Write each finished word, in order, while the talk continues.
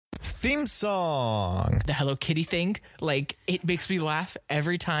theme song. The Hello Kitty thing, like, it makes me laugh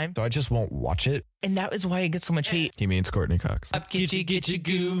every time. So I just won't watch it. And that is why it gets so much hate. He means Courtney Cox. Up gitchy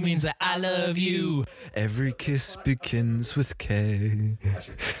goo means that I love you. Every kiss begins with K.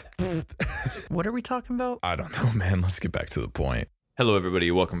 What are we talking about? I don't know, man. Let's get back to the point. Hello, everybody.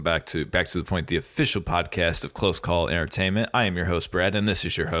 Welcome back to the Point, the official podcast of Close Call Entertainment. I am your host, Brad, and this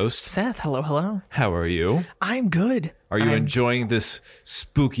is your host, Seth. Hello. How are you? I'm good. Are you enjoying this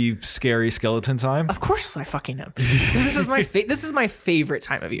spooky, scary skeleton time? Of course I fucking am. This is my favorite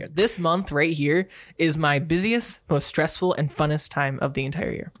time of year. This month right here is my busiest, most stressful, and funnest time of the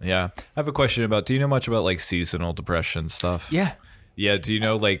entire year. Yeah. I have a question do you know much about like seasonal depression stuff? Yeah. Yeah. Do you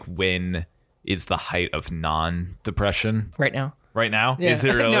know like when is the height of non-depression? Right now. Right now? Yeah. Is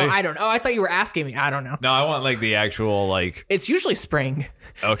it really? No, I don't know. I thought you were asking me. I don't know. No, I want like the actual like. It's usually spring.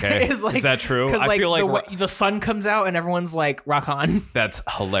 Okay. Is that true? Because I feel like the sun comes out and everyone's like, rock on. That's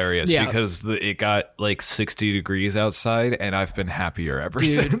hilarious because it got like 60 degrees outside and I've been happier ever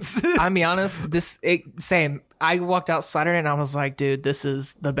since. I'll be honest. Same. I walked out Saturday and I was like, dude, this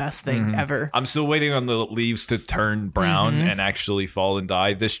is the best thing ever. I'm still waiting on the leaves to turn brown and actually fall and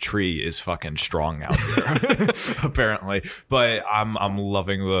die. This tree is fucking strong out there, apparently. But I'm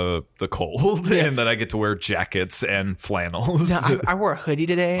loving the cold and that I get to wear jackets and flannels. No, I wore a hoodie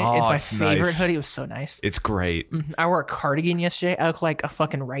today. Oh, it's my it's favorite nice. hoodie. It was so nice. It's great. I wore a cardigan yesterday. I look like a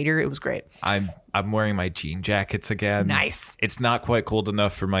fucking writer. It was great. I'm wearing my jean jackets again. Nice. It's not quite cold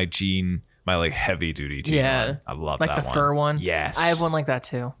enough for my like heavy duty jean. Yeah. One. I love like that the one. fur one. Yes. I have one like that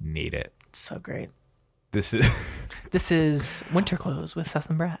too. Need it. It's so great. This is This is Winter Clothes with Seth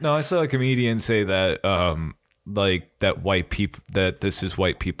and Brad. No, I saw a comedian say that that this is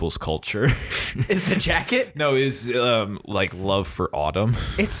white people's culture. Is the jacket? No, is like love for autumn.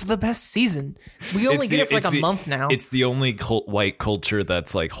 It's the best season. We only get it for like a month now. It's the only white culture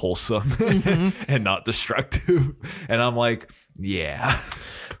that's like wholesome and not destructive. And I'm like, yeah.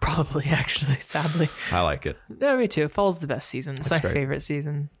 Probably, actually, sadly. I like it. No, me too. Fall's the best season. It's That's my right. favorite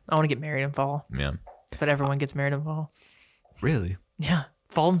season. I want to get married in fall. Yeah. But everyone gets married in fall. Really? Yeah.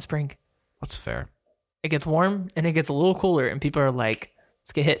 Fall and spring. That's fair. It gets warm and it gets a little cooler and people are like,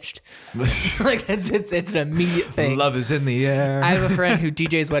 let's get hitched. Like it's an immediate thing. Love is in the air. I have a friend who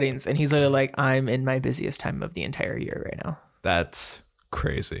DJs weddings and he's literally like, I'm in my busiest time of the entire year right now. That's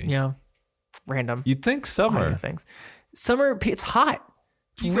crazy. Yeah. Random. You'd think summer. Things. Summer, it's hot.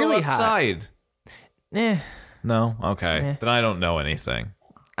 It's You really go outside. hot. No? Okay. Eh. Then I don't know anything.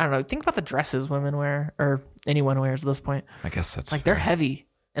 I don't know. Think about the dresses women wear or anyone wears at this point. I guess that's Like fair. they're heavy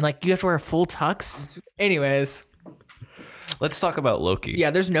and like you have to wear full tux. Anyways, Let's talk about Loki.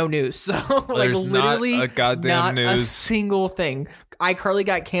 yeah, there's no news. So like There's not literally a goddamn not a news. single thing. iCarly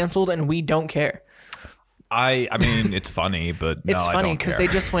got canceled and we don't care. I mean, it's funny, but It's no, funny because they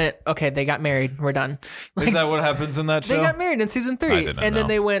just went, okay, they got married. We're done. Is that what happens in that show? They got married in season 3. I And didn't know. then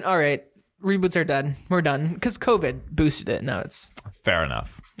they went, all right, reboots are done. We're done. Because COVID boosted it. Now it's, Fair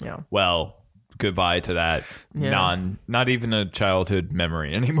enough. Well, Goodbye to that not even a childhood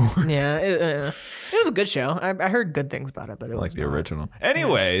memory anymore. yeah, it was a good show. I heard good things about it, but it Like was the not. original.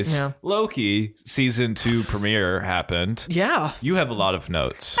 Anyways, Yeah. Loki season 2 premiere happened. Yeah. You have a lot of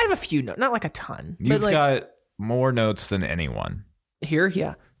notes. I have a few notes, not like a ton. You've but like, got more notes than anyone. here,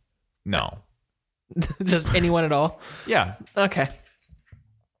 yeah. No. Just anyone at all. Yeah. Okay.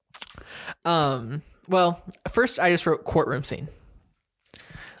 Well, first I just wrote courtroom scene,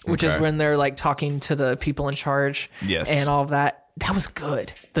 which is Okay. when they're like talking to the people in charge. Yes. And all of that. That was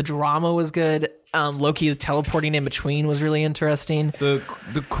good. The drama was good. Loki teleporting in between was really interesting. The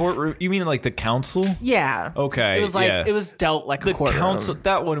courtroom. You mean like the council? Yeah. Okay. It was like yeah. it was dealt like the a courtroom. council.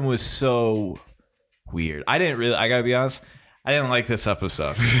 That one was so weird. I gotta be honest. I didn't like this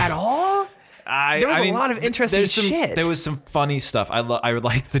episode At all? There was a lot of interesting shit. There was some funny stuff. I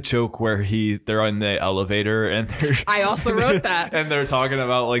like the joke where they're on the elevator and they're. I also wrote that. And they're talking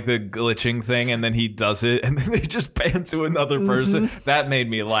about like the glitching thing, and then he does it, and then they just pan to another person. That made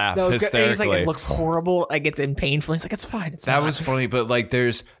me laugh That was good. And he's hysterically. like, it looks horrible. Like it's in painful. He's like, it's fine. It's That not. was funny, but like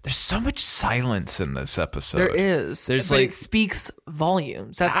there's so much silence in this episode. There is. There's but like it speaks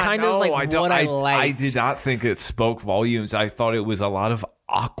volumes. That's I kind know, of like I don't- what I I liked. did not think it spoke volumes. I thought it was a lot of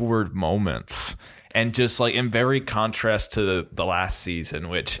awkward moments, and just like in very contrast to the last season,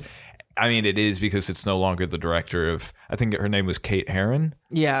 which I mean it is because it's no longer the director of. I think her name was Kate Herron.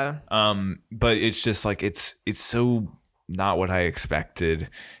 Yeah. But it's just like it's so not what I expected,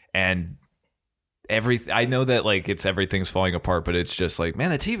 and I know that like everything's falling apart, but it's just like,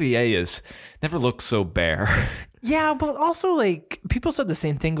 man, the TVA is never looked so bare. Yeah, but also like people said the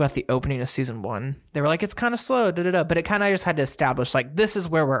same thing about the opening of season 1. They were like, it's kind of slow, but it kind of just had to establish like this is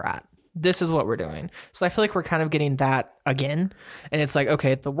where we're at. this is what we're doing. So I feel like we're kind of getting that again. And it's like,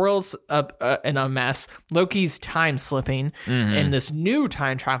 okay, the world's up in a mess. Loki's time slipping in this new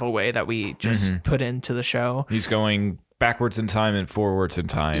time travel way that we just put into the show. He's going backwards in time and forwards in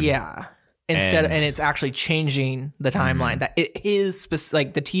time. Yeah. And it's actually changing the timeline that it is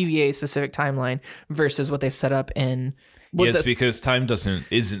like the TVA specific timeline versus what they set up in. Yes, because time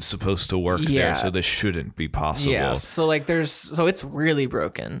isn't supposed to work there, so this shouldn't be possible. Yeah, so like so it's really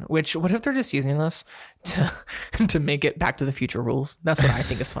broken. Which what if they're just using this to make it Back to the Future rules? That's what I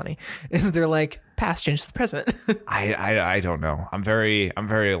think is funny. Is they're like past changes the present. I don't know. I'm very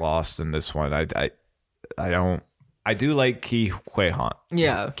lost in this one. I don't. I do like Ki Hui-han.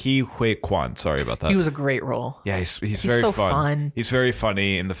 Yeah. Ki Hui-kwan. Sorry about that. He was a great role. Yeah, he's very so fun. He's very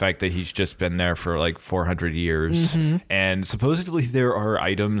funny in the fact that he's just been there for like 400 years. And supposedly there are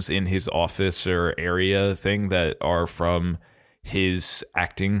items in his office or area thing that are from his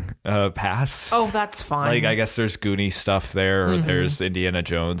acting past. Oh, that's fine. Like, I guess there's Goonie stuff there, or there's Indiana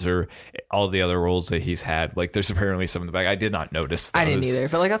Jones, or all the other roles that he's had. Like, there's apparently some in the back. I did not notice those. I didn't either,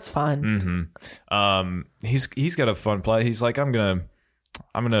 but like that's fun. He's got a fun play. He's like, I'm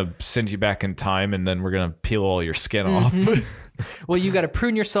gonna send you back in time, and then we're gonna peel all your skin off. Well, you got to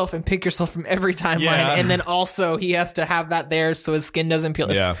prune yourself and pick yourself from every timeline, and then also he has to have that there so his skin doesn't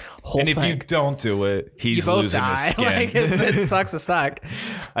peel. It's whole and if thing. you don't do it, he's you both losing die. his skin. Like, it sucks to suck.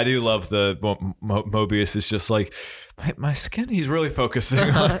 I do love the Mobius is just like my skin. He's really focusing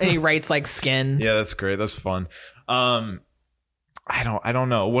on. And he writes like skin. Yeah, that's great. That's fun. I don't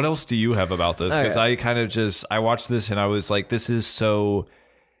know. What else do you have about this? Because I kind of I watched this and I was like, this is so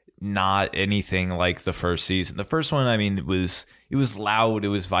not anything like the first season. The first one, I mean, it was loud, it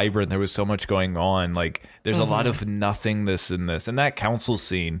was vibrant, there was so much going on. Like, there's a lot of nothingness in this. And that council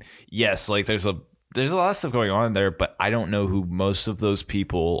scene, yes, like there's a lot of stuff going on there, but I don't know who most of those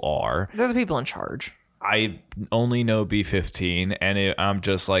people are. They're the people in charge. I only know B-15, and I'm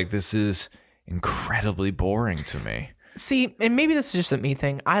just like, this is incredibly boring to me. See, and maybe this is just a me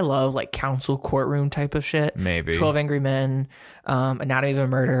thing. I love like council courtroom type of shit. Maybe 12 Angry Men, Anatomy of a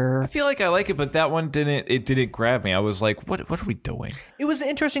Murder. I feel like I like it, but that one didn't grab me. I was like, what are we doing? It was an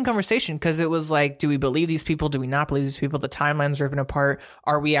interesting conversation because it was like, do we believe these people? Do we not believe these people? The timeline's ripping apart.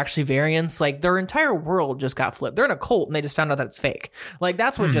 Are we actually variants? Like, their entire world just got flipped. They're in a cult and they just found out that it's fake. Like,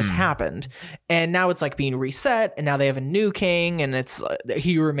 that's what just happened. And now it's like being reset, and now they have a new king, and it's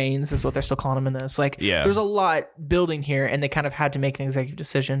He Remains is what they're still calling him in this. Like, there's a lot building here, and they kind of had to make an executive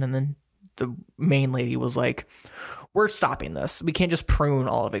decision, and then the main lady was like, we're stopping this. We can't just prune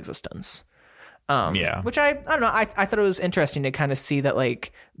all of existence. Which I don't know. I thought it was interesting to kind of see that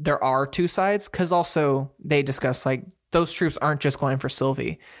like there are two sides, because also they discuss like those troops aren't just going for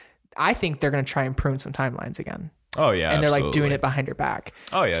Sylvie. I think they're going to try and prune some timelines again. Oh yeah, and they're like doing it behind her back.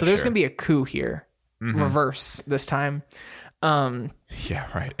 Oh yeah, so there's going to be a coup here, reverse this time. Yeah,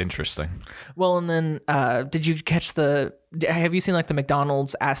 right. Interesting. Well, and then did you catch have you seen like the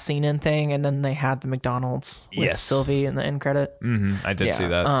McDonald's as seen in thing, and then they had the McDonald's with Sylvie in the end credit? I did see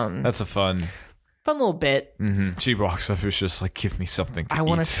that. That's a fun little bit. She walks up, it's just like, give me something to eat. I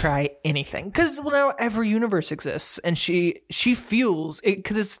want to try anything, because now every universe exists, and she feels it,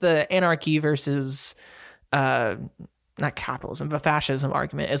 because it's the anarchy versus not capitalism but fascism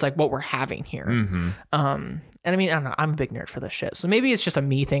argument is like what we're having here. And I mean, I don't know, I'm a big nerd for this shit, so maybe it's just a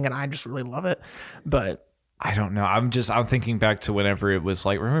me thing and I just really love it, but I don't know. I'm thinking back to whenever it was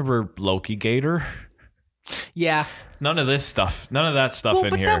like, remember Loki Gator? Yeah. None of that stuff in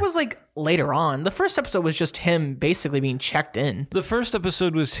but here. That was like later on. The first episode was just him basically being checked in. The first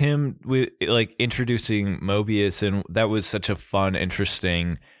episode was him with like introducing Mobius, and that was such a fun,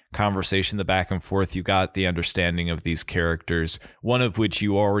 interesting conversation, the back and forth. You got the understanding of these characters, one of which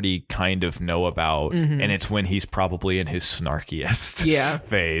you already kind of know about, and it's when he's probably in his snarkiest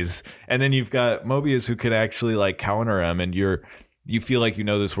phase. And then you've got Mobius who could actually like counter him, and you feel like you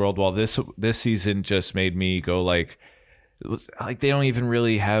know this world. While this season just made me go like they don't even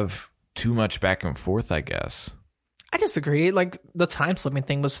really have too much back and forth, I guess. I disagree. Like, the time slipping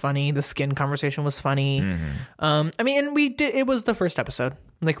thing was funny. The skin conversation was funny. I mean, and it was the first episode.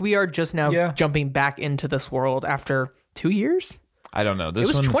 Like, we are just now jumping back into this world after 2 years. I don't know. It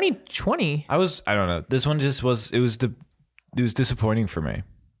was 2020. I don't know. This one just it was disappointing for me.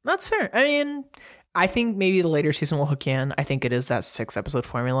 That's fair. I mean, I think maybe the later season will hook you in. I think it is that 6-episode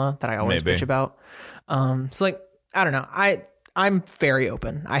formula that I always bitch about. So like, I don't know. I'm very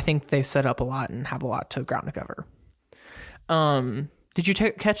open. I think they set up a lot and have a lot to ground to cover. Did you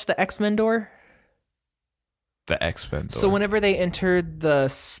catch the X-Men door? The X-Men door. So whenever they entered the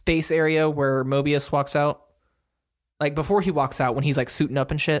space area where Mobius walks out, like before he walks out, when he's like suiting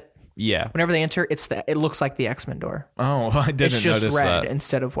up and shit. Yeah. Whenever they enter, it looks like the X-Men door. Oh, I didn't It's just notice red that.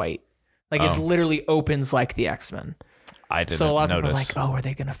 instead of white. Like it's literally opens like the X-Men. I didn't So a lot of notice. people are like, oh, are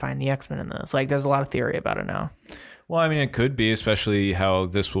they going to find the X-Men in this? Like there's a lot of theory about it now. Well, I mean, it could be, especially how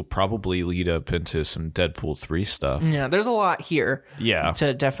this will probably lead up into some Deadpool 3 stuff. Yeah, there's a lot here. Yeah.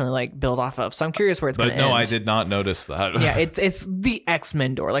 To definitely like build off of. So I'm curious where it's going to But end. no, I did not notice that. Yeah, it's the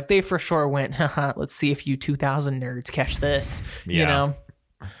X-Men door. Like they for sure went, haha, let's see if you 2000 nerds catch this. You Yeah.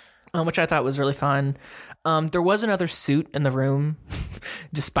 know, which I thought was really fun. There was another suit in the room,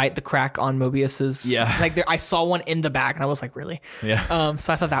 despite the crack on Mobius's. Yeah. Like I saw one in the back, and I was like, really? Yeah.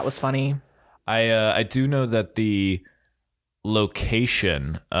 So I thought that was funny. I do know that the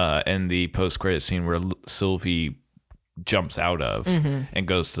location in the post-credit scene where Sylvie jumps out of and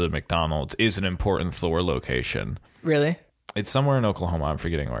goes to the McDonald's is an important Thor location. Really? It's somewhere in Oklahoma. I'm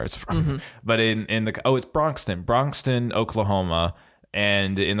forgetting where it's from. But it's Bronxton, Oklahoma.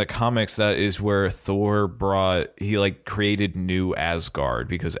 And in the comics, that is where Thor created new Asgard,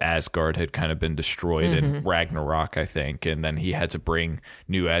 because Asgard had kind of been destroyed in Ragnarok, I think. And then he had to bring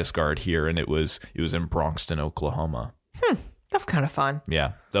new Asgard here, and it was in Bronxton, Oklahoma. That's kind of fun.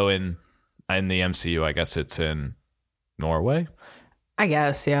 Yeah. Though in the MCU, I guess it's in Norway. I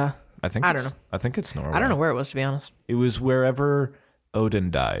guess, yeah. I don't know. I think it's Norway. I don't know where it was, to be honest. It was wherever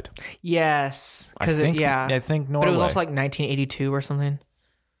Odin died. Yes. I think Norway. But it was also like 1982 or something.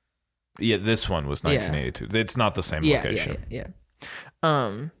 Yeah, this one was 1982. It's not the same location. Yeah.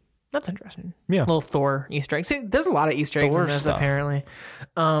 That's interesting. Yeah. Little Thor Easter egg. See, there's a lot of Easter eggs Thor in this, stuff. apparently.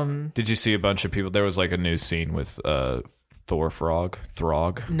 Did you see a bunch of people? There was like a new scene with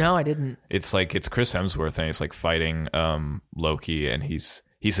Throg. No, I didn't. It's Chris Hemsworth, and he's like fighting Loki, and he's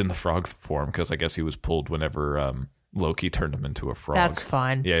in the frog form because I guess he was pulled whenever Loki turned him into a frog. That's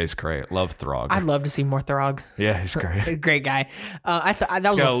fine. Yeah, he's great. Love Throg. I'd love to see more Throg. Yeah, he's great. Great guy. I thought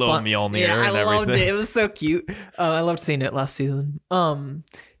that was got a a little fun, Mjolnir yeah, and I loved everything. it. It was so cute. I loved seeing it last season.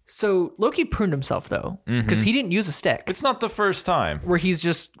 So Loki pruned himself though, because he didn't use a stick. It's not the first time Where he's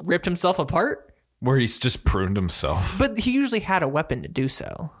just ripped himself apart. where he's just pruned himself. But he usually had a weapon to do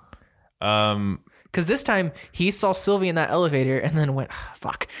so. Um, Because this time he saw Sylvie in that elevator and then went,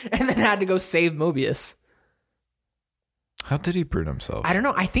 fuck, and then had to go save Mobius. how did he prune himself? I don't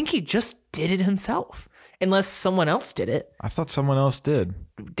know. I think he just did it himself. Unless someone else did it. I thought someone else did.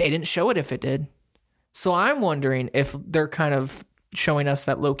 They didn't show it if it did. So I'm wondering if they're kind of showing us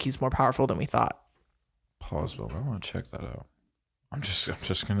that Loki's more powerful than we thought. Pause, but I want to check that out. I'm just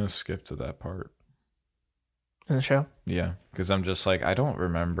gonna skip to that part. In the show? Yeah, because I'm just like, I don't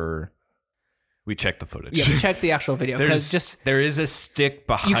remember. We checked the footage. Yeah, we checked the actual video. There is a stick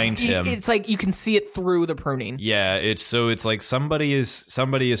behind him. It's like you can see it through the pruning. Yeah, it's like somebody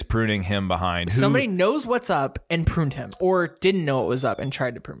is pruning him behind. Somebody knows what's up and pruned him, or didn't know it was up and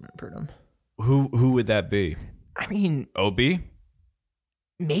tried to prune him. Who would that be? I mean, Obi?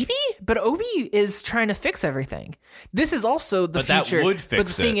 maybe, but Obi is trying to fix everything. This is also the But that future. would fix but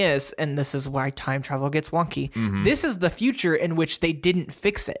the thing it. is, and this is why time travel gets wonky. This is the future in which they didn't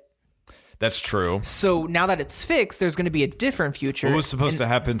fix it. That's true. So now that it's fixed, there's going to be a different future. What was supposed to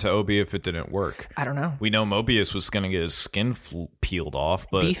happen to Obi if it didn't work? I don't know. We know Mobius was going to get his skin peeled off,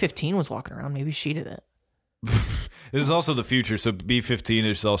 but B-15 was walking around. Maybe she did it. this is also the future. So B-15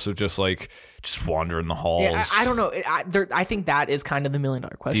 is also just wandering the halls. Yeah, I don't know. I think that is kind of the $1 million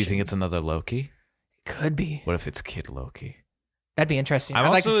question. Do you think it's another Loki? Could be. What if it's Kid Loki? That'd be interesting. I'd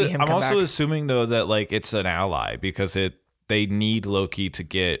like to see him I'm come also back. assuming though that it's an ally because they need Loki to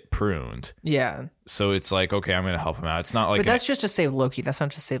get pruned. Yeah. So it's like, okay, I'm going to help him out. It's not like But that's just to save Loki. That's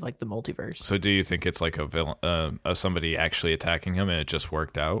not to save the multiverse. So do you think it's like a villain, somebody actually attacking him and it just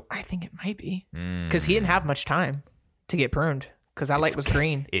worked out? I think it might be. Because he didn't have much time to get pruned. Because that light was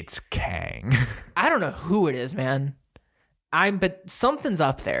green. It's Kang. I don't know who it is, man. But something's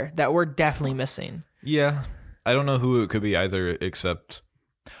up there that we're definitely missing. Yeah. I don't know who it could be either, except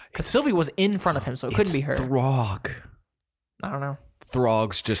Because Sylvie was in front of him, so it couldn't be her. Throg. I don't know.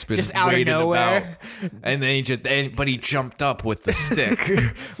 Throg's just been Just out of waiting nowhere. about, and then but he jumped up with the stick.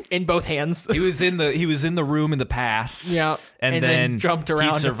 In both hands. He was in the room in the past. Yeah, and then jumped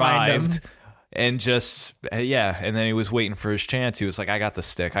around He to find him. survived, and just and then he was waiting for his chance. He was like, "I got the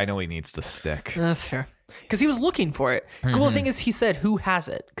stick. I know he needs the stick." That's fair. Because he was looking for it. Well, the thing is, he said, "Who has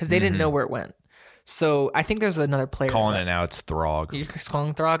it?" Because they didn't know where it went. So I think there's another player. Calling it now, it's Throg. You're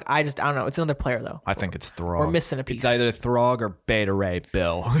calling Throg? I don't know. It's another player though. I think it's Throg. We're missing a piece. It's either Throg or Beta Ray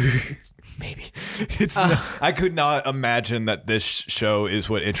Bill. Maybe. I could not imagine that this show is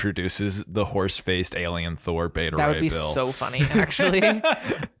what introduces the horse-faced alien Thor Beta That Ray would be Bill. so funny, actually.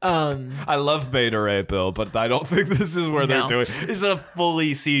 I love Beta Ray Bill, but I don't think this is where they're No. doing. It's a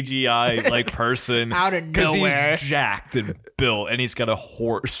fully CGI like person Out of 'cause nowhere. he's jacked and built, and he's got a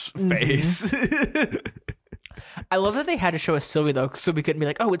horse face. I love that they had to show us Sylvie, though, so we couldn't be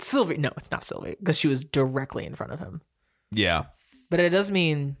like, oh, it's Sylvie. No, it's not Sylvie, because she was directly in front of him. Yeah, But it does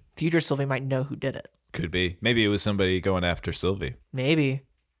mean future Sylvie might know who did it. could be. Maybe it was somebody going after Sylvie. Maybe.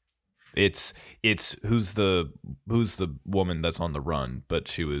 It's who's the woman that's on the run, but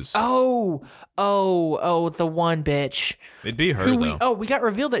she was. Oh, the one bitch. It'd be her Who though. we got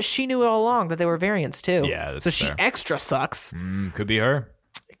revealed that she knew all along that they were variants, too. Yeah, that's so she fair. extra sucks. Could be her.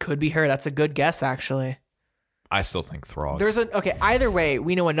 It could be her. That's a good guess, actually. I still think Throg. Either way,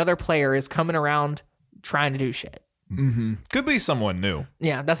 we know another player is coming around trying to do shit. Could be someone new.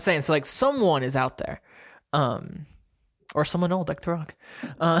 Yeah, that's saying. So, like, someone is out there. Or someone old, like Throg.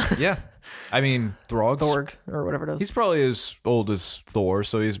 Yeah, I mean Throg's. Thorg, or whatever it is. He's probably as old as Thor,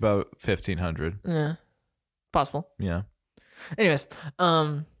 so he's about 1500. Yeah, possible. Yeah. Anyways,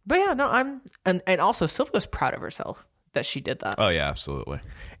 but yeah, no, and also Sylvia was proud of herself that she did that. Oh yeah, absolutely.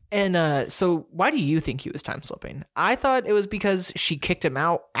 And so why do you think he was time slipping? I thought it was because she kicked him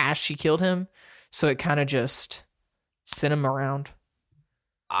out as she killed him, so it kind of just sent him around.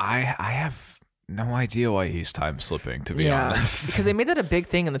 I have no idea why he's time slipping, to be honest. Because they made that a big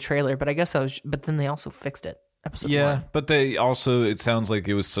thing in the trailer, but I guess but then they also fixed it. Episode 1. But they also, it sounds like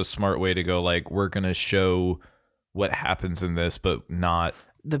it was a smart way to go, like, we're gonna show what happens in this, but not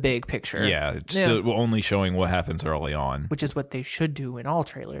The big picture. Yeah, it's still only showing what happens early on. Which is what they should do in all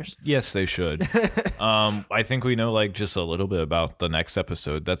trailers. Yes, they should. I think we know like just a little bit about the next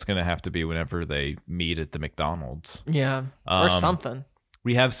episode. That's going to have to be whenever they meet at the McDonald's. Yeah, or something.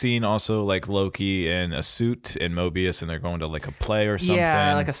 We have seen also like Loki in a suit and Mobius, and they're going to like a play or something.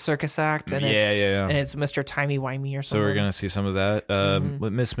 Yeah, like a circus act, and Yeah. and it's Mr. Timey Wimey or So something. we're gonna see some of that.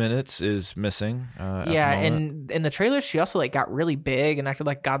 But Miss Minutes is missing. At the moment. and in the trailer, she also like got really big and acted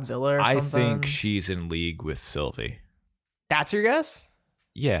like Godzilla or something. I think she's in league with Sylvie. That's your guess?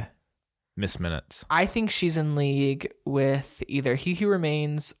 Yeah, Miss Minutes. I think she's in league with either He Who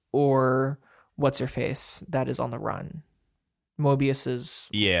Remains or what's her face that is on the run. Mobius's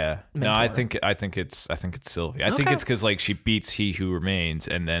Yeah. No, mentor. I think it's Sylvie. I think Okay. it's because like she beats He Who Remains,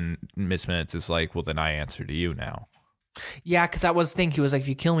 and then Miss Minutes is like, well, then I answer to you now. Yeah, because that was the thing. He was like, if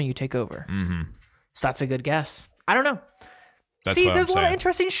you kill me, you take over. Mm-hmm. So that's a good guess. I don't know. That's See, what there's I'm a lot of saying.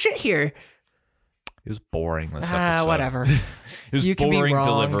 interesting shit here. It was boring this episode. Whatever. It was You can be boring wrong.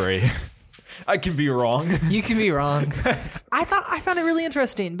 delivery. I can be wrong. You can be wrong. I found it really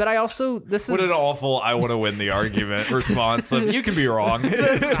interesting, but I also this is What an awful I want to win the argument response of you can be wrong.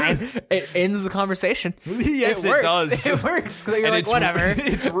 That's fine. It ends the conversation. Yes, it works. does. It works. You're And like, it's whatever.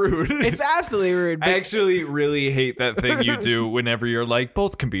 It's rude. It's absolutely rude. I actually really hate that thing you do whenever you're like,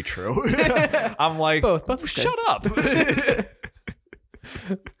 both can be true. I'm like, Both is good. shut up.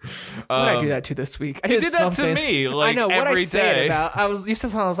 What did I do that to this week? I you did did that to something. me, I like, know what every I said day. about. You said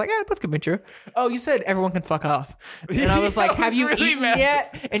something. I was like, yeah, both can be true. Oh, you said everyone can fuck off, and I was like, I have was you really eaten mad.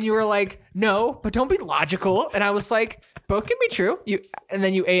 yet? And you were like, no, but don't be logical. And I was like, both can be true. And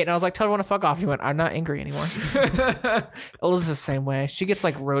then you ate, and I was like, tell everyone to fuck off. You went, I'm not angry anymore. Elizabeth's the same way. She gets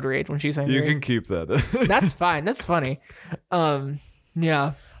like road rage when she's angry. You can keep that. That's fine. That's funny.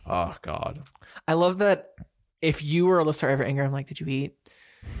 Yeah. Oh God. I love that. If you were a listener ever angry, I'm like, did you eat?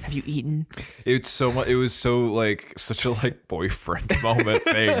 Have you eaten? It's so much. It was so like such a like boyfriend moment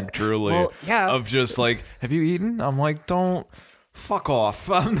thing. Truly. Well, yeah. Of just like, have you eaten? I'm like, don't. Fuck off.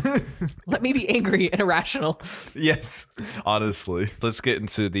 Let me be angry and irrational. Yes, honestly. Let's get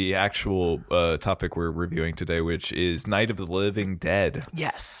into the actual topic we're reviewing today, which is Night of the Living Dead.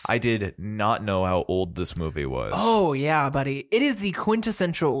 Yes. I did not know how old this movie was. Oh, yeah, buddy. It is the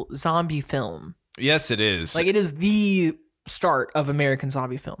quintessential zombie film. Yes, it is. Like, it is the start of American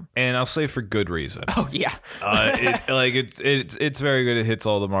zombie film. And I'll say for good reason. Oh, yeah. It's very good. It hits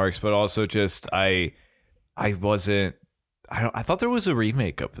all the marks, but also just I thought there was a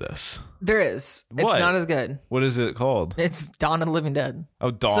remake of this. There is. It's What? not as good. What is it called? It's Dawn of the Living Dead.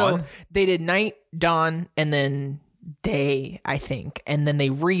 Oh, Dawn? So they did Night, Dawn, and then Day, I think. And then they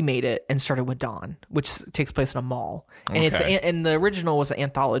remade it and started with Dawn, which takes place in a mall. And Okay. and the original was an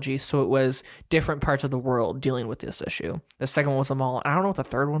anthology, so it was different parts of the world dealing with this issue. The second one was a mall. I don't know what the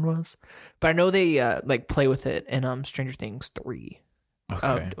third one was, but I know they like play with it in Stranger Things 3. Okay.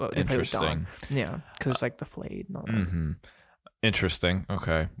 They play with Interesting. Dawn. Yeah, because it's like the flayed and all that. Mm-hmm. Interesting.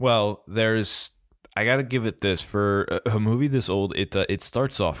 Okay. Well, I got to give it this for a movie this old. It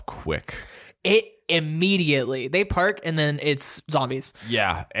starts off quick. It immediately they park and then it's zombies.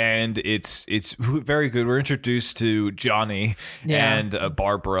 Yeah, and it's very good. We're introduced to Johnny and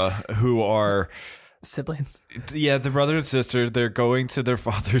Barbara, who are Siblings. Yeah, the brother and sister. They're going to their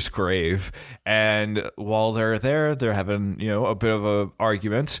father's grave, and while they're there, they're having a bit of a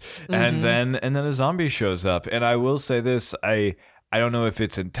argument, and then a zombie shows up. And I will say this: I don't know if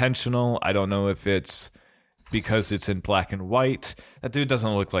it's intentional. I don't know if it's because it's in black and white. That dude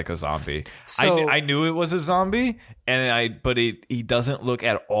doesn't look like a zombie. So, I knew it was a zombie, but he doesn't look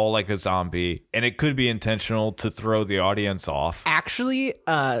at all like a zombie, and it could be intentional to throw the audience off. Actually,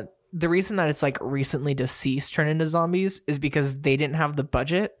 the reason that it's like recently deceased turned into zombies is because they didn't have the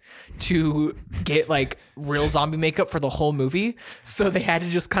budget to get like real zombie makeup for the whole movie, so they had to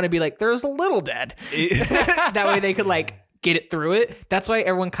just kind of be like, "There's a little dead." That way they could like get it through it. That's why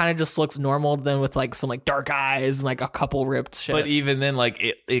everyone kind of just looks normal then with like some like dark eyes and like a couple ripped shit. But even then, like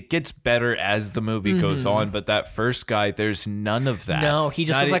it gets better as the movie goes on. But that first guy, there's none of that. No, he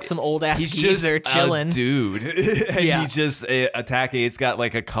just looks like some old ass geezer chilling. Dude. And he's just attacking. It's got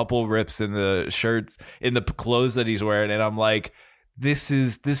like a couple rips in the shirts, in the clothes that he's wearing. And I'm like, this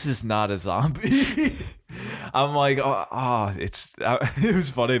is not a zombie. I'm like, it was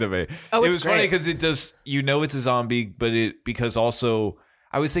funny to me. Oh, it was funny because it just, it's a zombie, but because also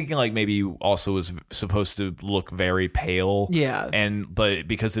I was thinking like maybe also was supposed to look very pale. Yeah. But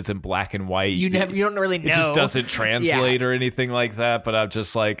because it's in black and white, you don't really know. It just doesn't translate or anything like that. But I'm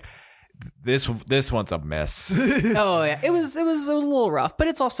just like, this one's a mess. Oh yeah, it was a little rough, but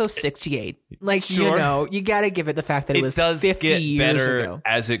it's also 68. Like Sure. You got to give it the fact that it was does 50 get years better ago.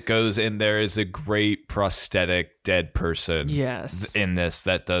 as it goes, and there is a great prosthetic dead person. Yes. In this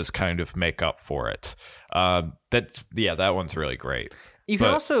that does kind of make up for it. That one's really great. You can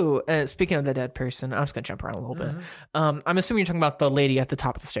also, speaking of the dead person, I'm just going to jump around a little bit. I'm assuming you're talking about the lady at the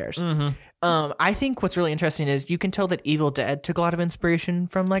top of the stairs. I think what's really interesting is you can tell that Evil Dead took a lot of inspiration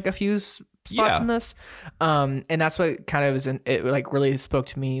from like a few spots in this. And that's what kind of it like really spoke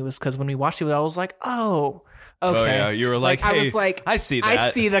to me, was because when we watched it, I was like, oh, okay. Oh, yeah. You were like, hey, I was like, I see that. I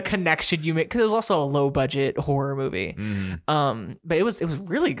see the connection you make, because it was also a low budget horror movie. But it was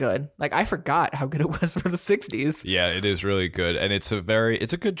really good. Like, I forgot how good it was for the 60s. Yeah, it is really good. And it's a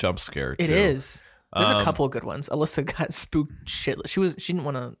good jump scare, too. It is. There's a couple of good ones. Alyssa got spooked shitless. She didn't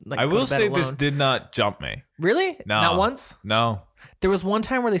want to like. I go will to bed say alone. this did not jump me. Really? No. Not once? No. There was one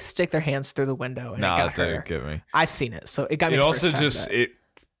time where they stick their hands through the window and it got her. Didn't get me. I've seen it, so it got me. It the also first time just that-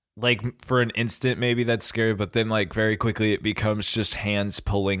 like for an instant maybe that's scary, but then like very quickly it becomes just hands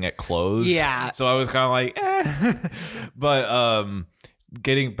pulling at clothes. Yeah. So I was kind of like, but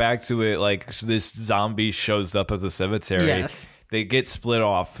getting back to it, like so this zombie shows up at the cemetery. Yes. They get split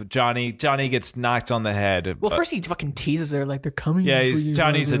off. Johnny gets knocked on the head. Well, first he fucking teases her like they're coming. Yeah, for you,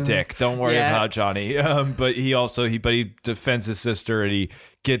 Johnny's a blah, blah. dick. Don't worry Yeah. about Johnny. But he defends his sister and he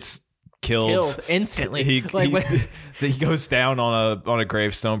gets killed instantly. He when- he goes down on a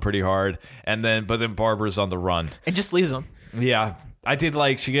gravestone pretty hard, but then Barbara's on the run. it just leaves them. Yeah, I did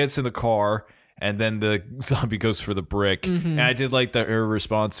like she gets in the car and then the zombie goes for the brick, and I did like that her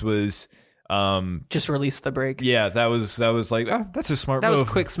response was. Just release the break. Yeah, that was like, oh, that's a smart That move. was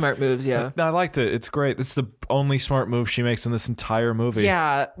quick, smart moves. Yeah. No, I liked it. It's great. It's the only smart move she makes in this entire movie.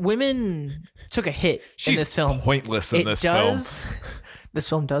 Yeah, women took a hit She's in this film. pointless in this film. This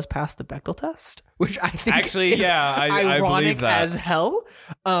film does pass the Bechdel test, which I think Actually, is yeah, I ironic believe that. as hell.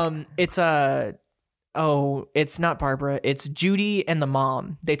 It's not Barbara. It's Judy and the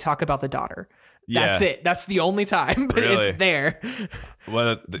mom. They talk about the daughter. That's Yeah. it. That's the only time, but Really? it's there.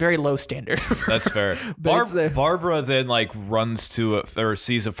 Very low standard. That's fair. But it's there. Barbara then like runs to or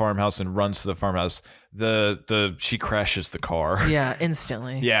sees a farmhouse and runs to the farmhouse. She crashes the car. Yeah,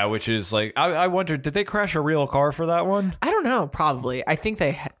 instantly. Yeah, which is like I wondered, did they crash a real car for that one? I don't know. Probably. I think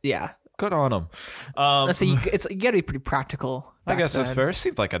they. Yeah. Good on them. So you got to be pretty practical. I guess that's then. fair. It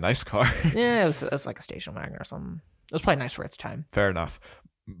seemed like a nice car. Yeah, it was like a station wagon or something. It was probably nice for its time. Fair enough.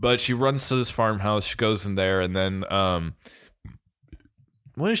 But she runs to this farmhouse. She goes in there, and then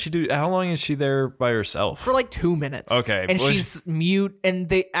what does she do? How long is she there by herself? For like 2 minutes. Okay. And Well, she's mute.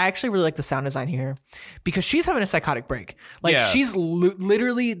 And I actually really like the sound design here because she's having a psychotic break. Like Yeah. she's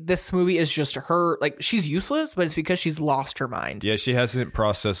literally, this movie is just her. Like she's useless, but it's because she's lost her mind. Yeah, she hasn't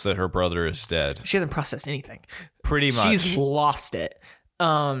processed that her brother is dead. She hasn't processed anything. Pretty much. She's lost it.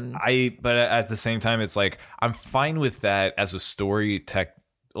 But at the same time, it's like I'm fine with that as a story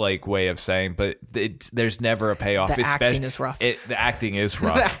like way of saying, but there's never a payoff. The acting is rough. The acting is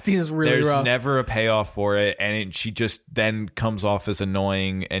rough. The acting is really there's rough. never a payoff for it, and she just then comes off as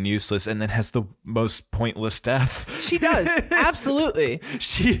annoying and useless, and then has the most pointless death. She does. Absolutely.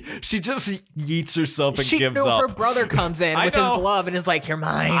 She just yeets herself and gives Her up. brother comes in I with his know. glove and is like, "You're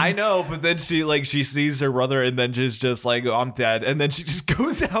mine." I know, but then she sees her brother and then just like, oh, I'm dead, and then she just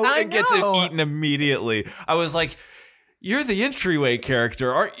goes out I and gets know. eaten immediately. I was like, you're the entryway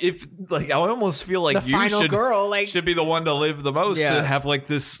character. I almost feel like The you final girl, like- should be the one to live the most, Yeah. to have like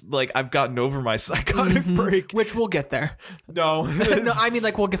this, like, I've gotten over my psychotic break. Which we'll get there. No, No, I mean,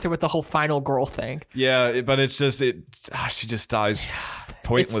 like, we'll get there with the whole final girl thing. yeah, but it's just she just dies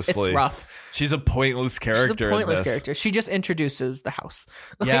pointlessly. It's rough. She's a pointless character. She's a pointless in this. character. She just introduces the house.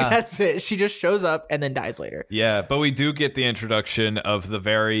 Like, Yeah. that's it. She just shows up and then dies later. Yeah, but we do get the introduction of the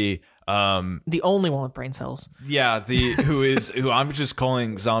very The only one with brain cells. yeah, who I'm just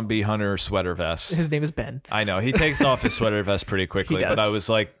calling Zombie Hunter Sweater Vest. His name is Ben. I know he takes off his sweater vest pretty quickly, He does. but I was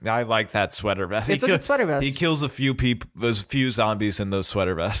like, I like that sweater vest. It's a good sweater vest. He kills a few people, those few zombies in those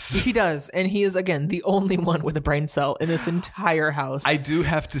sweater vests. He does. And he is, again, the only one with a brain cell in this entire house. I do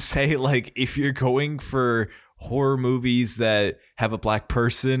have to say, like, if you're going for horror movies that have a black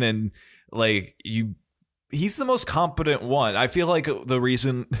person and like he's the most competent one. I feel like the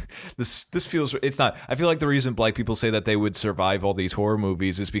reason this feels it's not. I feel like the reason black people say that they would survive all these horror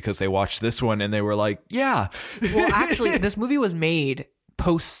movies is because they watched this one and they were like, yeah. Well, actually, this movie was made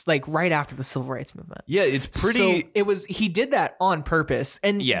right after the civil rights movement. Yeah, it's pretty. So he did that on purpose.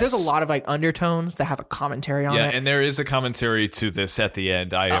 And Yes. there's a lot of like undertones that have a commentary on Yeah, it. and there is a commentary to this at the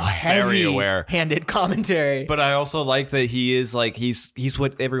end. I am Heavy very aware. handed commentary. But I also like that he is like he's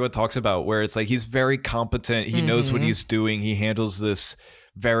what everyone talks about, where it's like he's very competent. He knows what he's doing. He handles this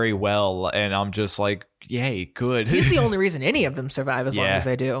very well, and I'm just like, yay, good. He's the only reason any of them survive as long Yeah. as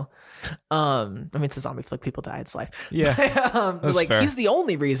they do. I mean, it's a zombie flick. People die. It's life. Yeah, But like fair. he's the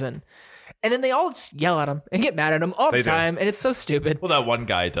only reason. And then they all just yell at him and get mad at him all the They do. time, and it's so stupid. Well, that one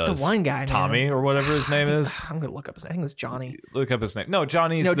guy does. The one guy, man. Tommy or whatever his name is. I'm gonna look up his name. I think it's Johnny. Look up his name. No,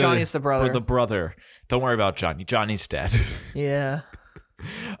 Johnny's Johnny's the brother. The brother. Don't worry about Johnny. Johnny's dead. Yeah.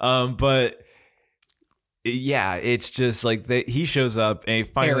 But yeah, it's just like he shows up and he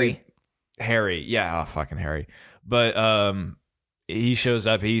finally Harry. Yeah, fucking Harry. But he shows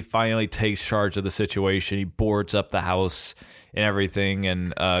up. He finally takes charge of the situation. He boards up the house and everything,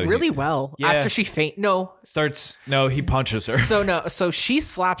 and Really well. Yeah. After she he punches her. So she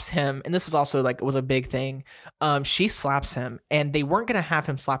slaps him, and this is also like was a big thing. She slaps him, and they weren't gonna have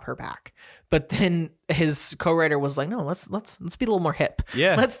him slap her back. But then his co-writer was like, "No, let's be a little more hip.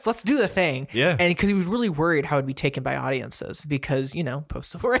 Yeah. let's do the thing." Yeah. and because he was really worried how it'd be taken by audiences because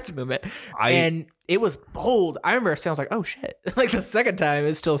post civil rights movement, and it was bold. I remember saying, I was like, "Oh shit!" Like the second time,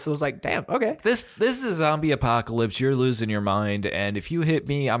 it still was like, "Damn, okay." This is a zombie apocalypse. You're losing your mind, and if you hit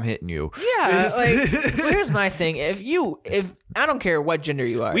me, I'm hitting you. Yeah, well, here's my thing. If I don't care what gender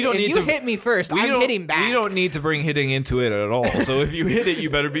you are, We don't if need you to hit me first, I'm don't- hitting back. We don't need to bring hitting into it at all. So if you hit it, you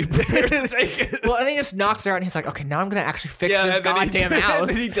better be prepared to take it. Well, and then he just knocks her out, and he's like, "Okay, now I'm gonna actually fix this and then goddamn and house."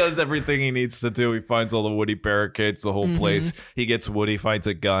 then he does everything he needs to do. He finds all the woody barricades, the whole Mm-hmm. place. He gets wood. He finds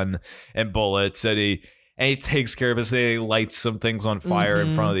a gun and bullets, and he takes care of us. He lights some things on fire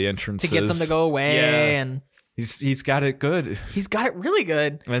in front of the entrances to get them to go away, Yeah. and He's got it good. he's got it really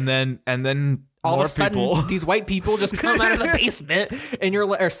good. And then All more of a sudden, people. these white people just come out of the basement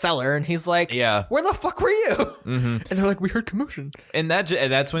or cellar, and he's like, Yeah. where the fuck were you?" Mm-hmm. And they're like, "We heard commotion." And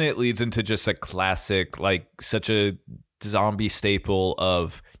that's when it leads into just a classic, like such a zombie staple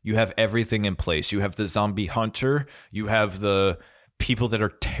of you have everything in place. You have the zombie hunter. You have the people that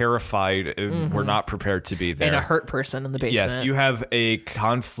are terrified and were not prepared to be there. And a hurt person in the basement. Yes, you have a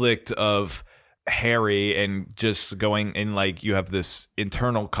conflict of Harry and just going in, like you have this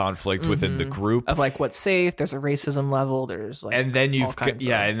internal conflict within the group. of like what's safe. There's a racism level. There's like, And then all kinds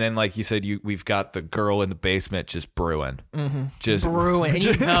of- and then like you said, we've got the girl in the basement just brewing, just brewing.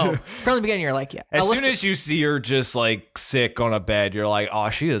 And from the beginning, you're like, yeah. As Alyssa- soon as you see her just like sick on a bed, you're like, oh,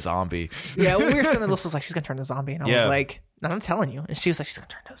 she a zombie. yeah, when we were sitting there, Alyssa was like, she's gonna turn to zombie, and I Yeah. was like, no, I'm telling you. And she was like, she's gonna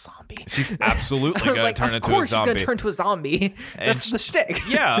turn to a zombie. She's absolutely I was gonna like, turn of into a course she's zombie. gonna turn to a zombie. That's the shtick.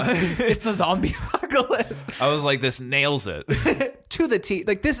 Yeah. It's a zombie apocalypse I was like, this nails it. to the T.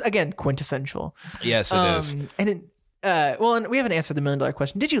 Like this again, quintessential. Yes, it is. And it, and we haven't answered the $1 million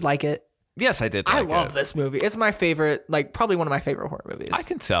question. Did you like it? Yes, I did. I like love it. this movie. It's my favorite, like probably one of my favorite horror movies. I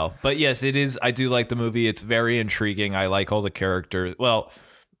can tell, but yes, it is. I do like the movie. It's very intriguing. I like all the characters. Well,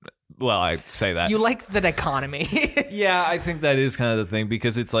 I say that. You like the dichotomy. Yeah, I think that is kind of the thing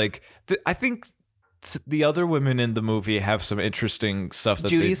because it's like I think the other women in the movie have some interesting stuff that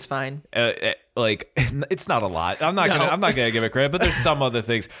Judy's fine. Like it's not a lot. I'm not gonna give it credit, but there's some other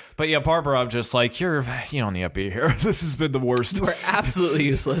things. But yeah, Barbara, I'm just like, you don't need to be here. This has been the worst. You are absolutely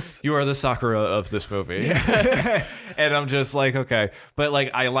useless. You are the Sakura of this movie. Yeah. And I'm just like, okay. But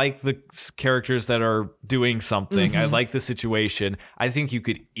like, I like the characters that are doing something. I like the situation. I think you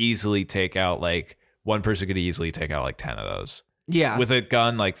could easily take out like one person could easily take out like 10 of those. Yeah. With a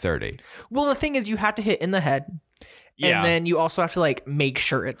gun, like 30. Well, the thing is, you have to hit in the head. Yeah. And then you also have to like make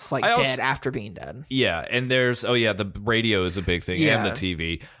sure it's like dead after being dead. Yeah. And there's, the radio is a big thing and the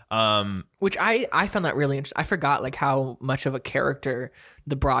TV. Which I found that really interesting. I forgot like how much of a character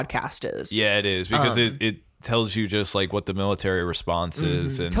the broadcast is. Yeah, it is. Because it tells you just like what the military response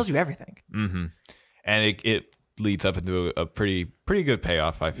is. And it tells you everything. Mm-hmm. And it leads up into a pretty good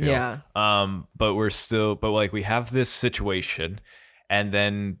payoff, I feel. Yeah. But we have this situation, and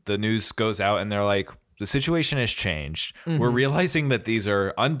then the news goes out and they're like, the situation has changed. We're realizing that these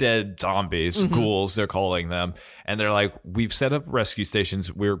are undead zombies, ghouls, they're calling them. And they're like, we've set up rescue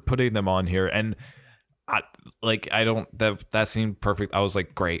stations. We're putting them on here. And that seemed perfect. I was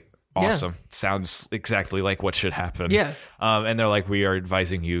like, great. Awesome. Yeah. Sounds exactly like what should happen. Yeah. And they're like, we are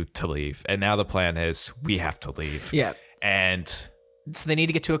advising you to leave. And now the plan is we have to leave. Yeah. And so they need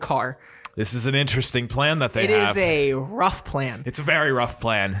to get to a car. This is an interesting plan that they It have. is a rough plan. It's a very rough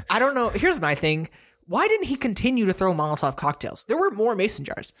plan. I don't know. Here's my thing. Why didn't he continue to throw Molotov cocktails? There were more mason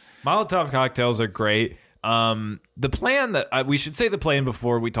jars. Molotov cocktails are great. The plan that we should say the plan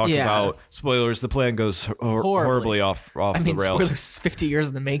before we talk about spoilers. The plan goes horribly off the rails. Spoilers 50 years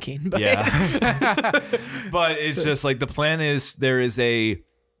in the making. But. Yeah, but it's just like the plan is there is a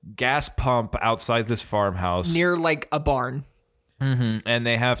gas pump outside this farmhouse near like a barn. And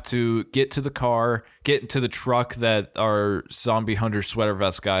they have to get to the car, get to the truck that our zombie hunter sweater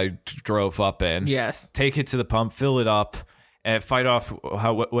vest guy drove up in. Yes. Take it to the pump, fill it up, and fight off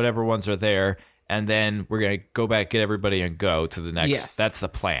whatever ones are there. And then we're going to go back, get everybody, and go to the next. Yes. That's the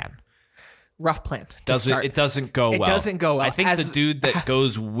plan. Rough plan. It doesn't go well. It doesn't go well. I think the dude that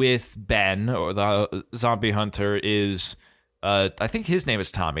goes with Ben, or the zombie hunter, is... I think his name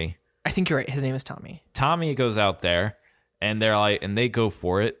is Tommy. I think you're right. His name is Tommy. Tommy goes out there. And they're like, and they go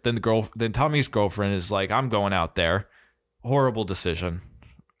for it. Then then Tommy's girlfriend is like, I'm going out there. Horrible decision.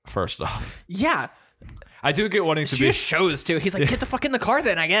 First off, yeah, I do get wanting to she be. Just shows too. He's like, get the fuck in the car,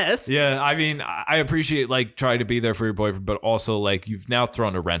 then I guess. Yeah, I mean, I appreciate like trying to be there for your boyfriend, but also like you've now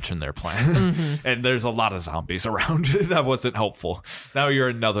thrown a wrench in their plan, and there's a lot of zombies around. That wasn't helpful. Now you're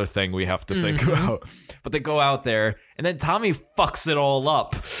another thing we have to think about. But they go out there, and then Tommy fucks it all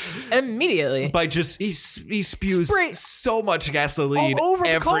up immediately by just he spews so much gasoline all over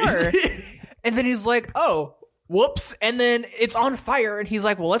the car, and then he's like, "Oh, whoops!" And then it's on fire, and he's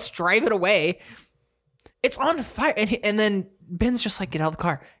like, "Well, let's drive it away." It's on fire, and then Ben's just like, "Get out of the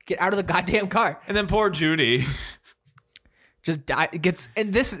car! Get out of the goddamn car!" And then poor Judy just gets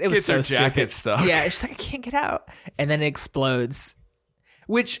so her jacket stuck. Yeah, she's like, "I can't get out," and then it explodes.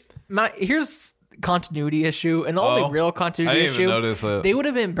 Which here's continuity issue, and the only real continuity issue. They would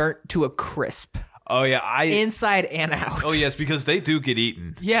have been burnt to a crisp. Oh yeah, inside and out. Oh yes, because they do get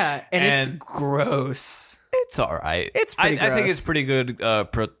eaten. Yeah, and it's gross. It's all right. It's pretty gross. I think it's pretty good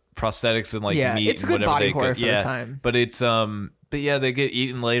prosthetics and like meat. It's a good body horror for the time. But it's but yeah, they get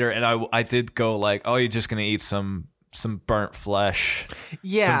eaten later, and I did go like, oh, you're just gonna eat some burnt flesh.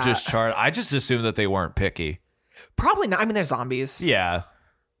 Yeah, some just charred. I just assumed that they weren't picky. Probably not. I mean, they're zombies. Yeah.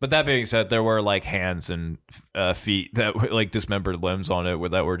 But that being said, there were like hands and feet that were like dismembered limbs on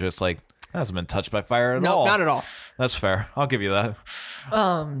it that were just like, hasn't been touched by fire at all. No, not at all. That's fair. I'll give you that.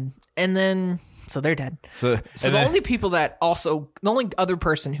 And then so they're dead. So the only other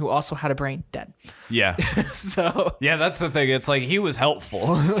person who also had a brain dead. Yeah. So yeah, that's the thing. It's like he was helpful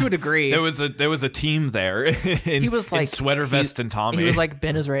to a degree. There was a team there. He was like in sweater vest and Tommy. He was like,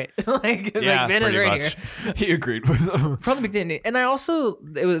 Ben is right. Ben is right here. He agreed with him from the beginning. And I also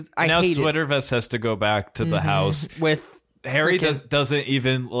now sweater vest has to go back to the house with. Harry doesn't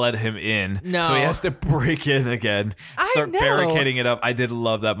even let him in. No. So he has to break in again. Start barricading it up. I did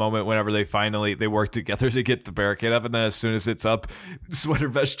love that moment whenever they work together to get the barricade up, and then as soon as it's up, Sweater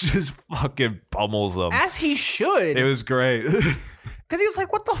Vest just fucking pummels them. As he should. It was great. Because he was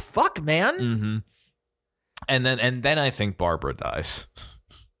like, what the fuck, man? Mm-hmm. And then I think Barbara dies.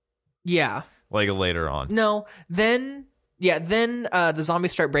 Yeah. Like later on. No, then Yeah, then the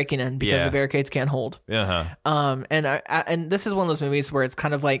zombies start breaking in because the barricades can't hold. And this is one of those movies where it's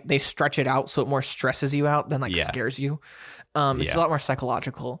kind of like they stretch it out so it more stresses you out than scares you. It's a lot more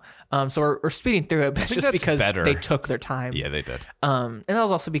psychological. So we're speeding through it, but it's just because they took their time. Yeah, they did. And that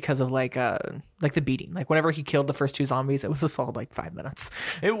was also because of like the beating. Like whenever he killed the first 2 zombies, it was a solid 5 minutes.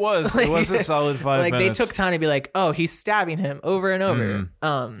 It was. It was a solid 5 minutes. Like they took time to be like, oh, he's stabbing him over and over.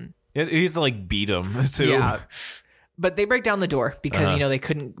 He had to beat him too. Yeah. But they break down the door because, they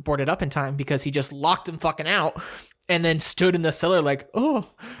couldn't board it up in time because he just locked him fucking out and then stood in the cellar like, oh,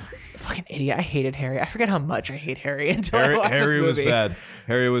 fucking idiot. I hated Harry. I forget how much I hate Harry until I watched Harry this movie. was bad.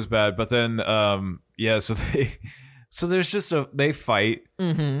 Harry was bad. But then, so there's just they fight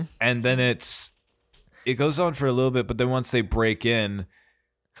and then it goes on for a little bit. But then once they break in.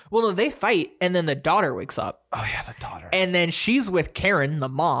 Well, no, they fight, and then the daughter wakes up. Oh, yeah, the daughter. And then she's with Karen, the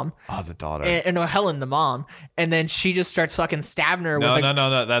mom. Oh, the daughter. And Helen, the mom. And then she just starts fucking stabbing her.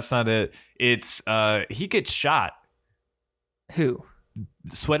 No, that's not it. It's, he gets shot. Who?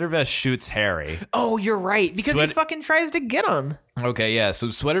 Sweater Vest shoots Harry. Oh, you're right. Because he fucking tries to get him. Okay, yeah.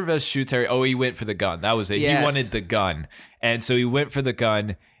 So Sweater Vest shoots Harry. Oh, he went for the gun. That was it. Yes. He wanted the gun. And so he went for the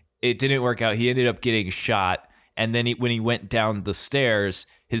gun. It didn't work out. He ended up getting shot. And then when he went down the stairs,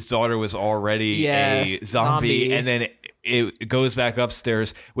 his daughter was already a zombie. And then it goes back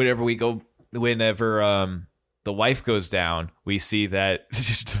upstairs. Whenever the wife goes down, we see that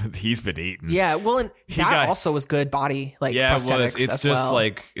he's been eaten. Yeah, well, and also was good body prosthetics. It's just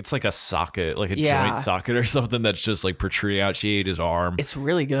it's like a socket, like a joint socket or something that's just protruding out. She ate his arm. It's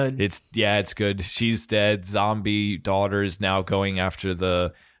really good. It's good. She's dead. Zombie daughter is now going after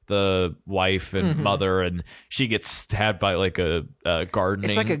the wife and mother, and she gets stabbed by a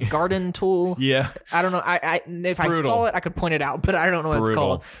gardening. It's like a garden tool. Yeah, I don't know. If Brutal. I saw it, I could point it out, but I don't know what it's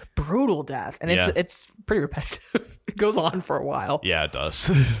called. Brutal death, and it's pretty repetitive. It goes on for a while. Yeah, it does.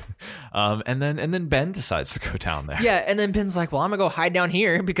 And then Ben decides to go down there. Yeah, and then Ben's like, "Well, I'm gonna go hide down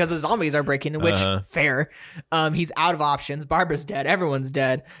here because the zombies are breaking in." Which fair. He's out of options. Barbara's dead. Everyone's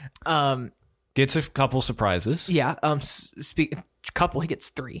dead. Gets a couple surprises. Yeah. He gets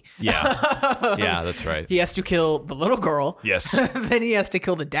 3. Yeah. Yeah, that's right. He has to kill the little girl. Yes. Then he has to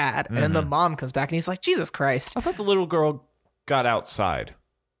kill the dad. And then the mom comes back and he's like, Jesus Christ. I thought the little girl got outside.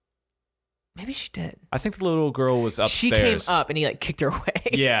 Maybe she did. I think the little girl was upstairs. She came up and he kicked her away.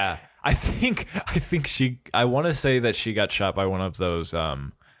 Yeah. I want to say that she got shot by one of those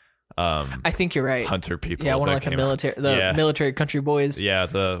I think you're right. Hunter people. Yeah, one of military country boys. Yeah,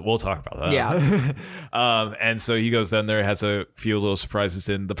 we'll talk about that. Yeah. And so he goes down there, has a few little surprises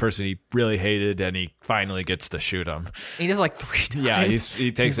in the person he really hated, and he finally gets to shoot him. He does 3 times. Yeah,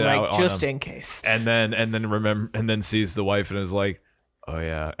 he takes it out just on him. in case. And then sees the wife and is like, oh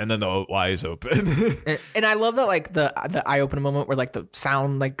yeah, and then the eyes open. and I love that the eye opening moment where the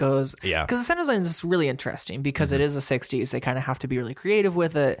sound goes. Yeah, because the sound design is really interesting because it is the 60s. They kind of have to be really creative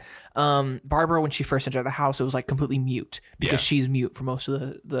with it. Barbara, when she first entered the house, it was completely mute because she's mute for most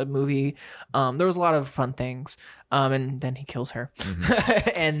of the movie. There was a lot of fun things. And then he kills her.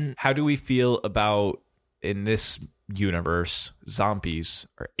 And how do we feel about, in this universe, zombies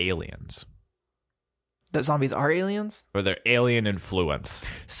are aliens? That zombies are aliens? Or they're alien influence.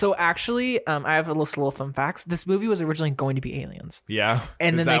 So actually, I have a little fun facts. This movie was originally going to be aliens. Yeah.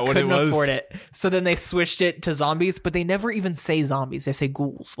 And then they couldn't afford it. So then they switched it to zombies, but they never even say zombies. They say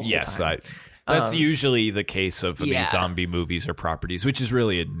ghouls the whole time. That's usually the case of these zombie movies or properties, which is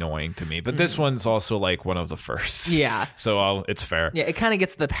really annoying to me. But this one's also one of the first. Yeah. So it's fair. Yeah, it kind of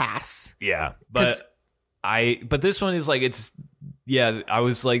gets the pass. Yeah. But this one is I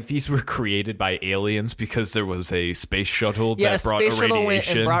was these were created by aliens because there was a space shuttle that brought radiation. Shuttle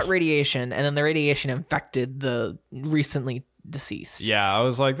went and brought radiation, and then the radiation infected the recently deceased. Yeah, I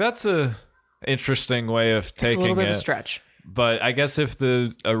was like, that's a interesting way of taking it. It's a little bit of a stretch. But I guess if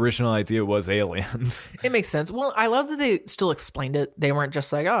the original idea was aliens. It makes sense. Well, I love that they still explained it. They weren't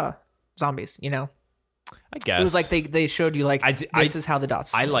just zombies, I guess. It was they showed you this is how the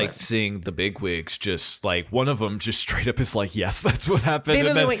dots I liked seeing the bigwigs just one of them just straight up is yes, that's what happened.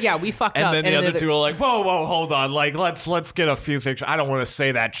 And then went, yeah, we fucked up. And then the other two are whoa, hold on. Let's get a few things. I don't want to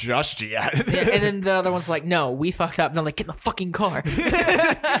say that just yet. And then the other one's no, we fucked up. And I'm get in the fucking car.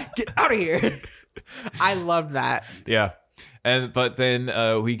 Get out of here. I love that. Yeah. But then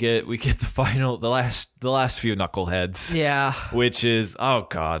we get the last few knuckleheads. Yeah. Which is, oh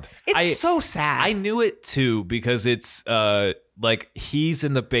God. It's so sad. I knew it too because it's he's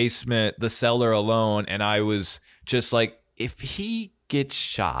in the basement, the cellar alone, and I was just if he gets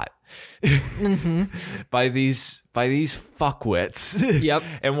shot by these fuckwits. Yep.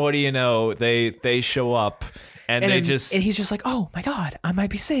 And what do you know? They show up. And and he's just like, oh my god, I might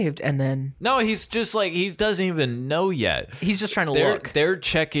be saved, and then no, he's just like, he doesn't even know yet. he's just trying to look.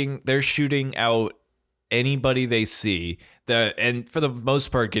 They're shooting out anybody they see, and for the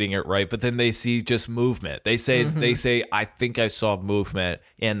most part getting it right, but then they see just movement. They say I think I saw movement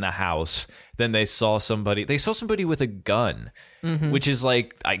in the house. Then they saw somebody with a gun, which is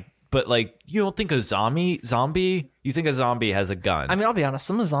like, but like, you don't think a zombie, you think a zombie has a gun. I mean, I'll be honest,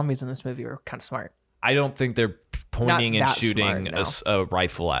 some of the zombies in this movie are kind of smart. I don't think they're pointing Not and that shooting smart, a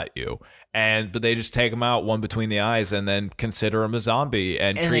rifle at you. But they just take him out one between the eyes and then consider him a zombie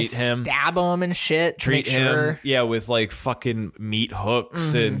and treat they him, stab him and shit. treat to make him, sure. yeah, with like fucking meat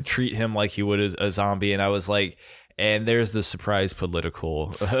hooks and treat him like he would a zombie. And I was like, and there's the surprise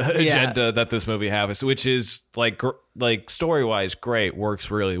political agenda that this movie has, which is like story wise great,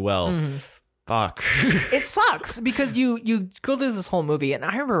 works really well. Fuck, It sucks because you go through this whole movie, and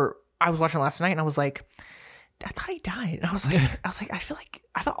I remember I was watching last night, and I was like, I thought he died. And I was like,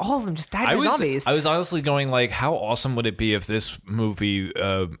 I thought all of them just died by zombies. I was honestly going like, how awesome would it be if this movie,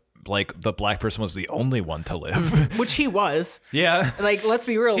 like the black person was the only one to live? Which he was. Yeah. Like, let's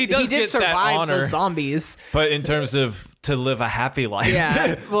be real. He He does did get that survive honor. the zombies. But in terms of to live a happy life,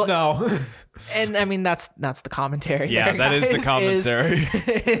 Yeah, well- no. And I mean, that's the commentary. Yeah, there, that is the guys, commentary.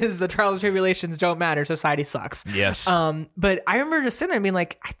 Is the trials and tribulations don't matter. Society sucks. Yes. But I remember just sitting there and being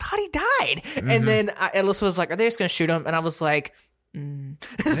like, I thought he died. And then Alyssa was like, are they just going to shoot him? And I was like,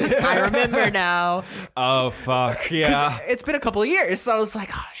 I remember now. Oh, fuck. Yeah. It's been a couple of years. So I was like,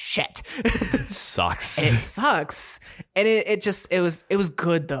 oh, shit. Sucks. It sucks. And it was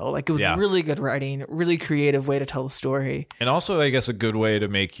good though. Like, it was Yeah. really good writing, really creative way to tell the story. And also, I guess, a good way to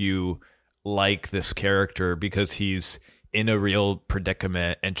make you like this character because he's in a real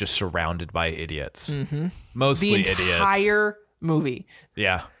predicament and just surrounded by idiots. Mostly The idiots. entire movie.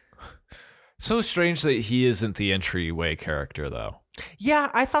 Yeah. So strange that he isn't the entryway character, though. Yeah,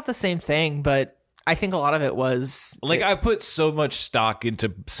 I thought the same thing, but I think a lot of it was Like, I put so much stock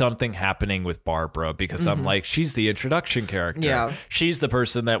into something happening with Barbara because I'm like, she's the introduction character. Yeah. She's the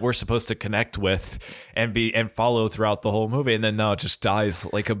person that we're supposed to connect with and follow throughout the whole movie. And then no, it just dies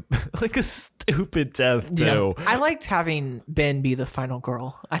like a stupid death too. I liked having Ben be the final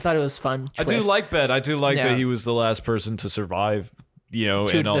girl. I thought it was fun. I do twist like Ben. I do like Yeah. that he was the last person to survive, to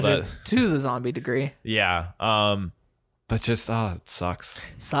and all that. to the zombie degree. Yeah. But just, it sucks.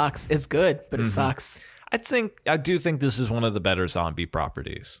 Sucks. It's good, but it sucks. I do think this is one of the better zombie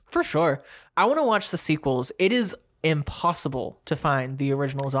properties. For sure. I want to watch the sequels. It is impossible to find the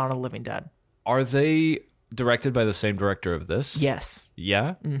original Dawn of the Living Dead. Are they directed by the same director of this? Yes.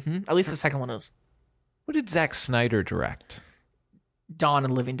 Yeah? At least the second one is. What did Zack Snyder direct? Dawn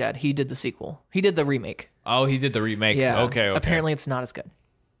of the Living Dead. He did the sequel. He did the remake. Oh, he did the remake. Yeah. Okay. Apparently it's not as good.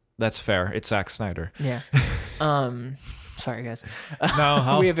 That's fair. It's Zack Snyder. Yeah. Sorry guys.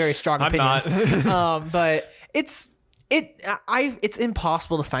 No, We have very strong I'm opinions. not. But it's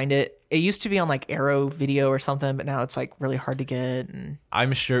impossible to find it. It used to be on like Arrow Video or something, but now it's like really hard to get. And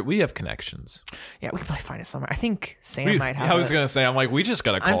I'm sure we have connections. yeah, we can probably find it somewhere. I think Sam might have I was it. going to say, I'm like, we just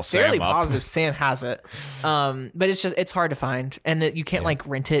got to call I'm fairly Sam up. positive Sam has it. But it's hard to find, and you can't like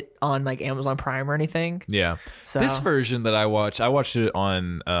rent it on like Amazon Prime or anything. Yeah. So This version that I watched it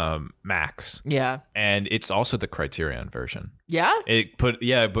on Max, yeah, and it's also the Criterion version. yeah, But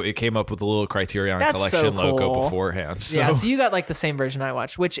it came up with a little Criterion That's Collection so logo cool. beforehand. So, yeah. So you got like the same version I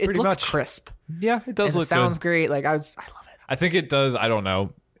watched, which it Pretty looks much. crisp. yeah, it does And look it sounds good. great. Like I love it. I think it does. I don't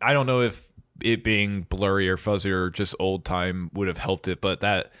know. I don't know if it being blurry or fuzzy or just old time would have helped it, but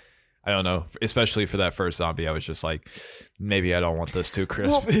that, I don't know. Especially for that first zombie, I was just like, maybe I don't want this too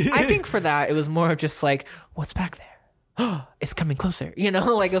crisp. Well, I think for that it was more of just like, what's back there? Oh, it's coming closer. You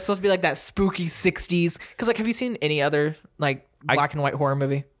know, like it was supposed to be like that spooky 60s. Because like, have you seen any other like black and white horror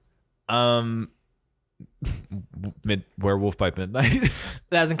movie? Werewolf by Midnight.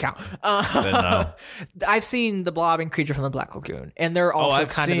 That doesn't count. Then no. I've seen The Blob and Creature from the Black Lagoon, and they're also I've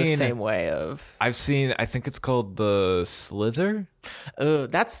kind of the seen- same way of. I think it's called The Slither. Oh,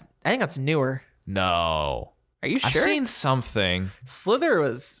 I think that's newer. No. Are you I've sure? seen something. Slither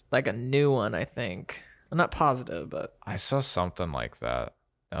was like a new one, I think. I'm not positive, but I saw something like that.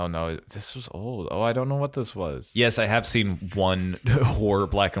 Oh no, this was old. Oh, I don't know what this was. Yes, I have seen one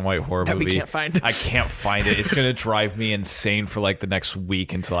black and white horror that movie. we can't find. I can't find it. It's gonna drive me insane for like the next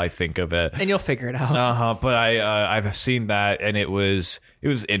week until I think of it. And you'll figure it out. But I've seen that and it was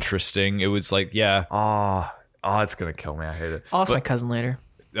interesting. It was like, yeah. It's gonna kill me. I hate it. I'll ask my cousin later.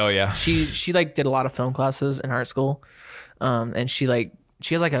 Oh yeah. She like did a lot of film classes in art school, and she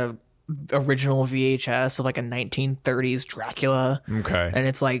has like a original VHS of like a 1930s Dracula, Okay. and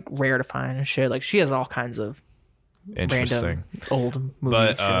it's like rare to find and shit. Like she has all kinds of Interesting. random old movie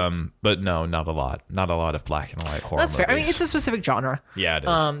But shit. but no, not a lot. Not a lot of black and white horror That's fair. I mean, movies. it's a specific genre. Yeah, it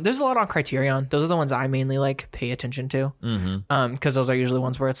is. There's a lot on Criterion. Those are the ones I mainly like pay attention to. Because those are usually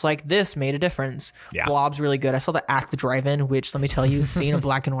ones where it's like, this made a difference. Yeah. Blob's really good. I saw that at the drive-in, which let me tell you, seeing a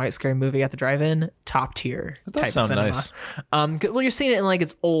black and white scary movie at the drive-in, top tier does type sound cinema. nice. Well, you're seeing it in like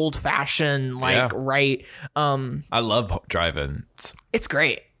its old fashioned, like Yeah. right. I love drive-ins. It's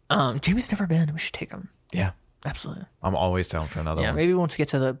great. Jamie's never been. We should take him. Yeah. Absolutely. I'm always down for another Yeah, one. maybe once we get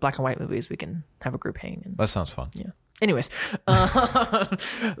to the black and white movies, we can have a group hang. And, That sounds fun. yeah. Anyways, but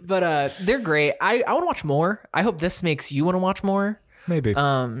they're great. I want to watch more. I hope this makes you want to watch more. Maybe.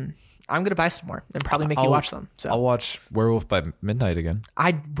 I'm gonna buy some more and probably make you watch them. So I'll watch Werewolf by Midnight again.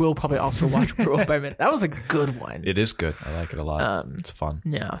 I will probably also watch Werewolf by Midnight. That was a good one. It is good. I like it a lot. It's fun.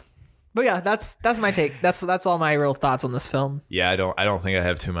 Yeah. But yeah, that's my take. That's all my real thoughts on this film. Yeah, I don't think I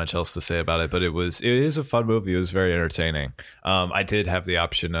have too much else to say about it, but it is a fun movie. It was very entertaining. I did have the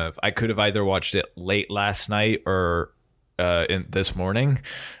option of I could have either watched it late last night or in this morning.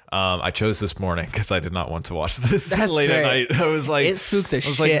 I chose this morning because I did not want to watch this That's late fair. at night. I was like, It spooked the I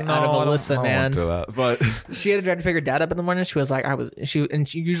was shit out of I don't Alyssa, man. want to do that. But She had to try to pick her dad up in the morning. She was like,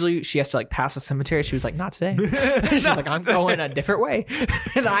 usually she has to like pass a cemetery. She was like, not today. She's like, I'm going a different way.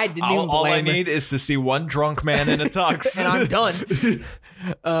 And I didn't even blame all I her. need is to see one drunk man in a tux. And I'm done.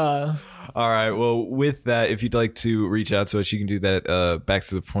 All right. Well, with that, if you'd like to reach out to us, you can do that at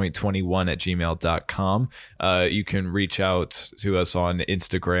backtothepoint21@gmail.com. You can reach out to us on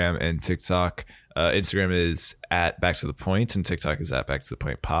Instagram and TikTok. Instagram is at Back to the Point and TikTok is at Back to the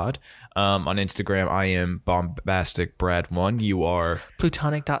Point Pod. On Instagram, I am Bombastic Brad1. You are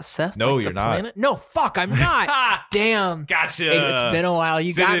Plutonic.Seth. No, like you're the not. planet? No, fuck, I'm not. Damn. Gotcha. It's been a while.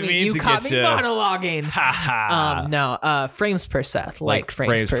 You got Didn't me. mean You to caught get me ya. monologuing. No, frames per Seth. Like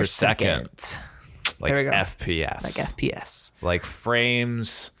frames per second. like there we go. FPS. Like FPS. Like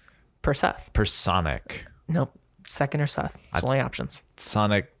frames Per Seth. per Sonic. Nope. Second or Seth. It's only options.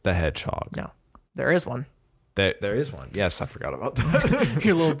 Sonic the Hedgehog. No. There is one. There is one. Yes, I forgot about that.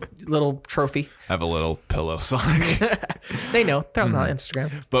 Your little trophy. I have a little pillow Sonic. They know. They're on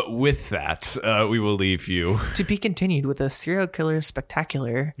Instagram. But with that, we will leave you. To be continued with a serial killer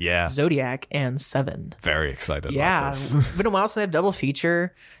spectacular. Yeah. Zodiac and Seven. Very excited Yeah. about this. Been a while since I had a double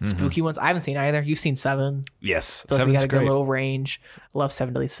feature. Spooky ones. I haven't seen either. You've seen Seven. Yes. Feel like we got Seven's a good great. little range. Love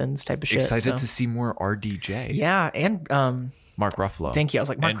Seven Deadly Sins type of shit. Excited so. to see more RDJ. Yeah, and Mark Ruffalo. thank you. I was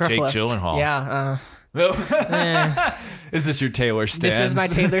like Mark And Ruffalo. Jake Gyllenhaal. Yeah, Is this your Taylor stance? this is my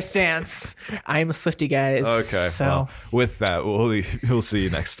Taylor stance. I am a Swiftie, guys. Okay. So Well, with that, we'll see you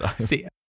next time. see ya.